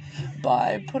sad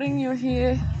by putting your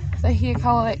hair, the hair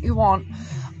colour that you want,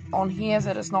 on hair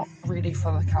that is not ready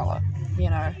for the colour. You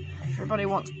know, everybody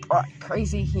wants bright,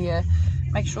 crazy hair.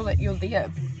 Make sure that you're there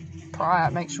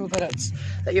prior. Make sure that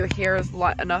your hair is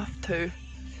light enough to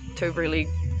really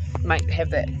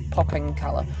have that popping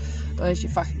colour. Otherwise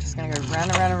you're fucking just gonna go round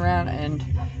and round and round, and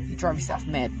you drive yourself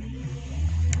mad.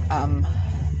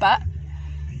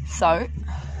 So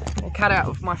we'll cut out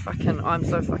with my fucking, I'm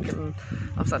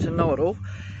such a know-it-all.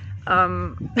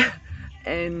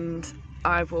 And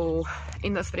I will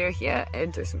end this video here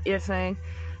and do some editing,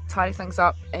 tidy things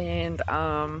up, and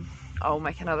I'll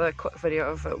make another quick video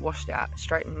of it washed out,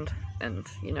 straightened, and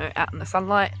you know, out in the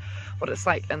sunlight, what it's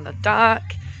like in the dark.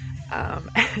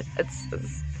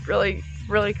 It's really,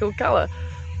 really cool colour.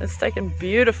 It's taken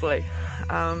beautifully.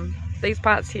 These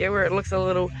parts here where it looks a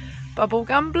little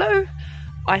bubblegum blue,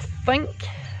 I think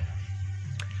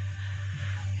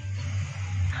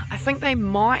they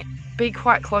might be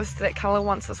quite close to that colour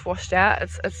once it's washed out.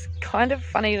 It's kind of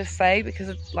funny to say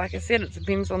because, like I said, it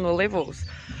depends on the levels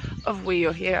of where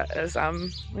your hair is,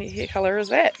 where your hair colour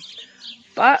is at.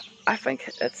 But I think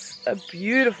it's a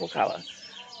beautiful colour,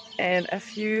 and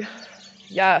if you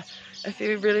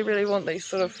really, really want these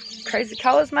sort of crazy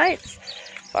colours, mates,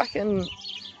 fucking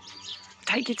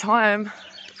take your time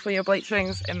for your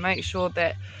bleachings and make sure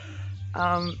that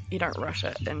you don't rush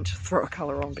it and just throw a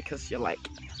colour on because you're like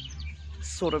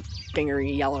sort of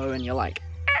dingery yellow and you're like,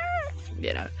 ah!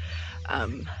 You know,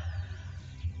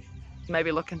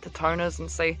 maybe look into toners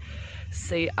and see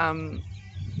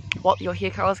what your hair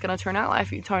colour is going to turn out like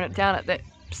if you tone it down at that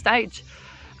stage,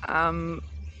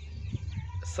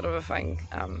 sort of a thing,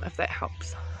 if that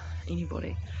helps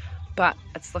anybody. But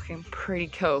it's looking pretty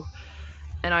cool,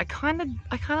 and I kind of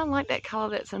like that colour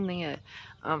that's in there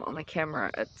on the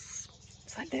camera. It's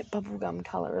like that bubblegum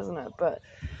colour, isn't it? But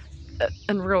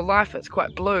in real life it's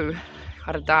quite blue,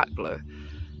 quite a dark blue,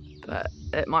 but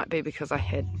it might be because I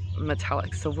had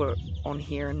metallic silver on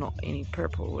here and not any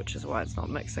purple, which is why it's not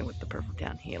mixing with the purple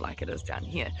down here like it is down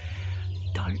here.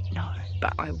 Don't know,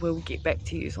 but I will get back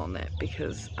to you on that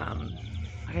because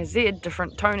like I said,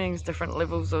 different tonings, different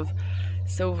levels of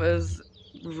silvers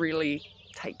really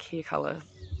take hair colour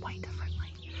way differently.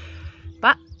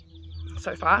 But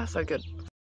so far so good.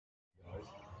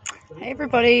 Hey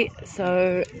everybody,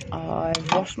 so I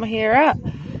washed my hair out.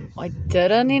 I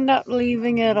didn't end up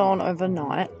leaving it on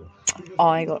overnight.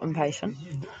 I got impatient.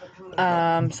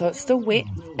 So it's still wet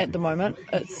at the moment.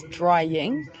 It's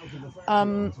drying.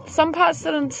 Some parts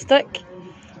didn't stick,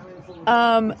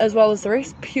 as well as the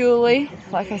rest, purely,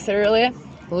 like I said earlier,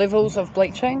 levels of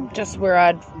bleaching, just where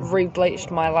I'd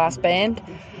re-bleached my last band,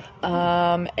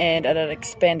 and it had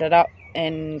expanded up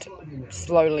and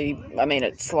slowly,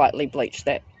 it slightly bleached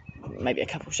that, maybe a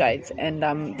couple shades, and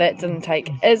that didn't take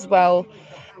as well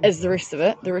as the rest of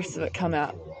it. The rest of it come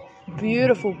out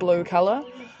beautiful blue colour,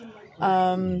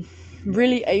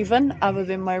 really even, other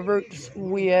than my roots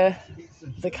where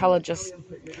the colour just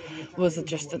was it's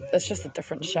just a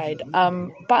different shade.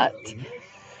 But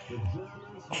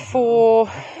for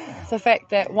the fact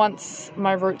that once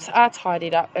my roots are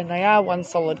tidied up and they are one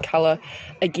solid colour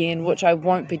again, which I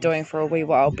won't be doing for a wee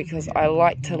while because I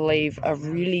like to leave a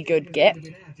really good gap,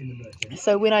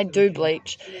 so when I do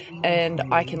bleach and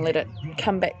I can let it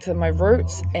come back to my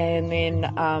roots, and then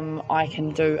I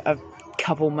can do a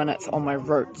couple minutes on my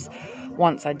roots.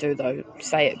 Once I do though,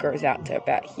 say it grows out to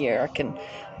about here, I can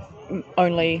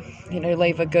only,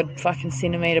 leave a good fucking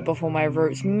centimetre before my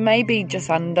roots, maybe just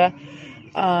under,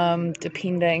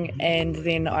 depending, and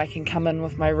then I can come in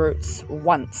with my roots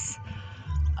once,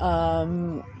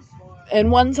 and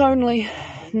once only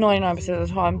 99% of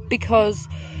the time, because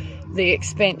the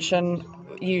expansion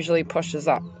usually pushes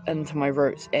up into my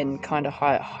roots and kind of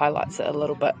highlights it a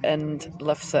little bit and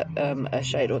lifts it a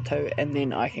shade or two, and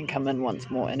then I can come in once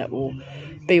more and it will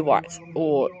be white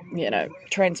or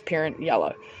transparent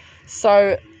yellow.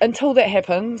 So until that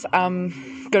happens,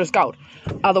 good as gold.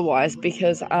 Otherwise,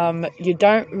 because you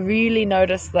don't really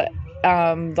notice that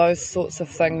those sorts of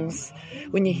things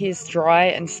when your hair's dry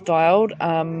and styled,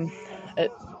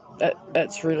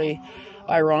 it's really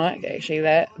ironic actually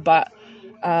that, but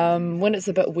when it's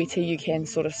a bit wetter you can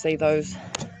sort of see those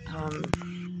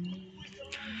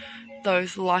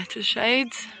lighter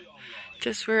shades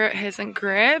just where it hasn't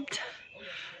grabbed,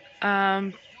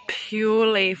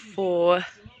 purely for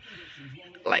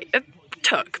like it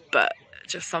took, but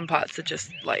just some parts are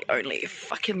just like only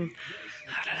fucking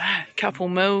I don't know, a couple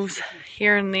mils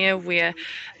here and there where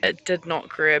it did not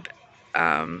grab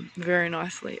very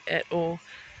nicely at all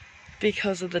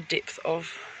because of the depth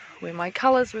of where my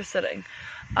colours were sitting.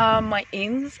 My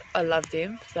ends, I love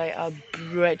them. They are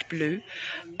bright blue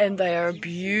and they are a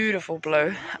beautiful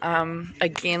blue.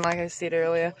 Again, like I said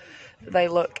earlier, they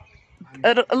look,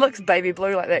 it looks baby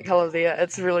blue like that colour there.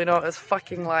 It's really not. It's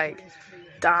fucking like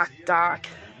dark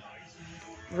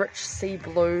rich sea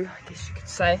blue, I guess you could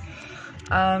say.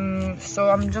 So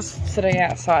I'm just sitting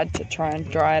outside to try and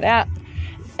dry it out,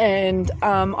 and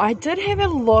I did have a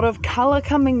lot of colour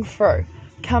coming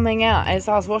out as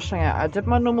I was washing it. I did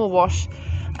my normal wash.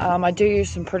 I do use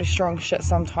some pretty strong shit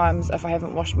sometimes if I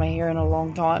haven't washed my hair in a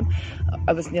long time.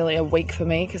 It was nearly a week for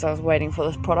me because I was waiting for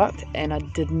this product and I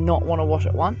did not want to wash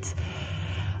it once,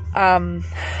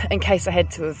 in case I had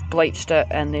to have bleached it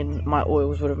and then my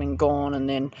oils would have been gone, and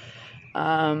then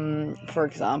for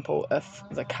example, if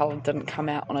the colour didn't come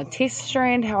out on a test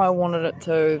strand how I wanted it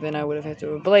to, then I would have had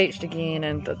to have bleached again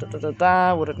and would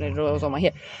have needed oils on my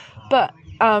hair. But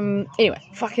anyway,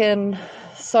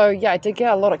 so yeah, I did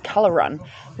get a lot of colour run,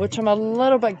 which I'm a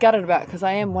little bit gutted about because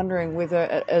I am wondering whether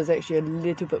it is actually a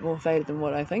little bit more faded than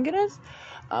what I think it is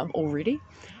already.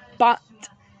 But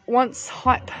once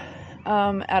hype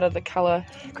out of the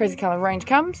crazy colour range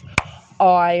comes,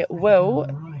 I will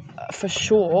for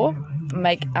sure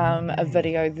make a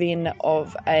video then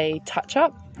of a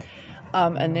touch-up,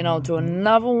 and then I'll do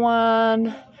another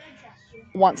one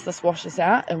once this washes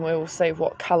out, and we will see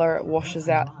what colour it washes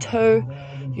out to.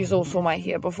 You all saw my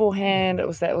hair beforehand. It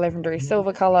was that lavendery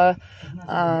silver colour,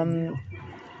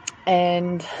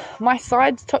 and my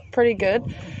sides took pretty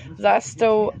good. They're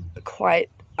still quite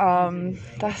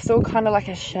they're still kind of like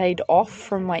a shade off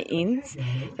from my ends.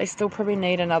 They still probably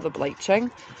need another bleaching,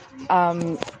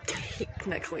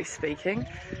 technically speaking.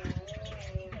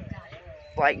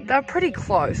 Like, they're pretty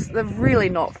close. They're really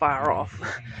not far off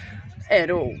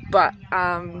at all. But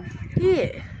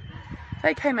yeah,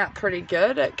 they came out pretty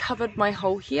good. It covered my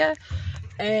whole hair,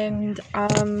 and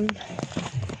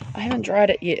I haven't dried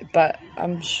it yet, but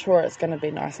I'm sure it's going to be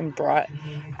nice and bright.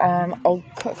 I'll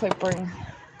quickly go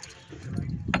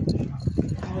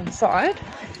inside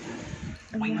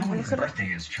and have a look at it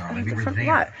in a different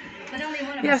light.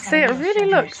 Yeah, see, it really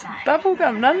looks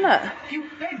bubblegum, doesn't it? You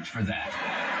begged for that.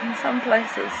 In some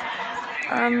places.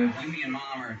 You and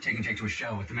Mom are taking Jake to a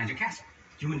show at the Magic Castle.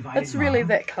 You invited It's really Mom?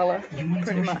 that colour, You want to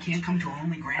pretty tell her much. she can't come to her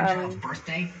only grandchild's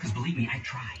birthday? Because believe me, I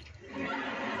tried.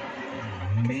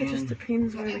 Oh, It just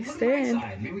depends where we stand.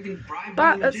 Maybe we can bribe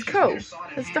But it's cool.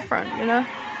 It's different, you know.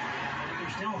 You're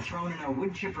still throwing in a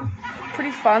wood chipper.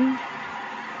 Pretty fun.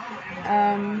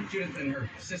 Judith and her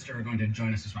sister are going to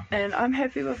join us as well. And I'm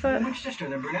happy with it. Which sister?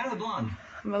 The brunette or the blonde?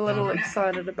 I'm a little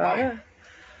excited about it.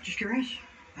 Just curious.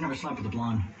 I never slept with the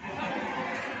blonde.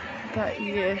 But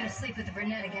You're not yeah. gonna sleep with the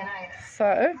brunette again either.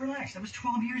 So, Relax, that was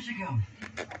 12 years ago.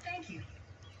 Thank you.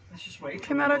 Let's just wait.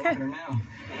 Came out okay. Now.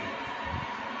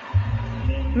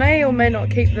 may or may not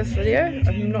keep this video.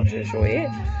 I'm not too sure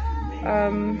yet.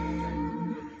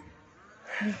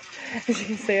 As you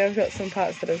can see, I've got some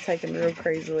parts that have taken real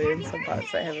crazily and some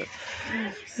parts that haven't.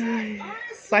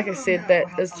 Like I said,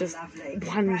 that is just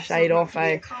one shade off,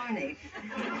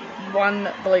 one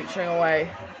bleaching away.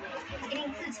 It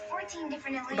includes 14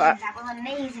 different illusions But that will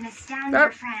amaze and astound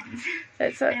your friends.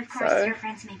 That's But it. of course, So, your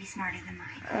friends may be smarter than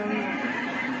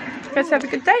mine. guys have a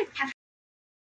good day.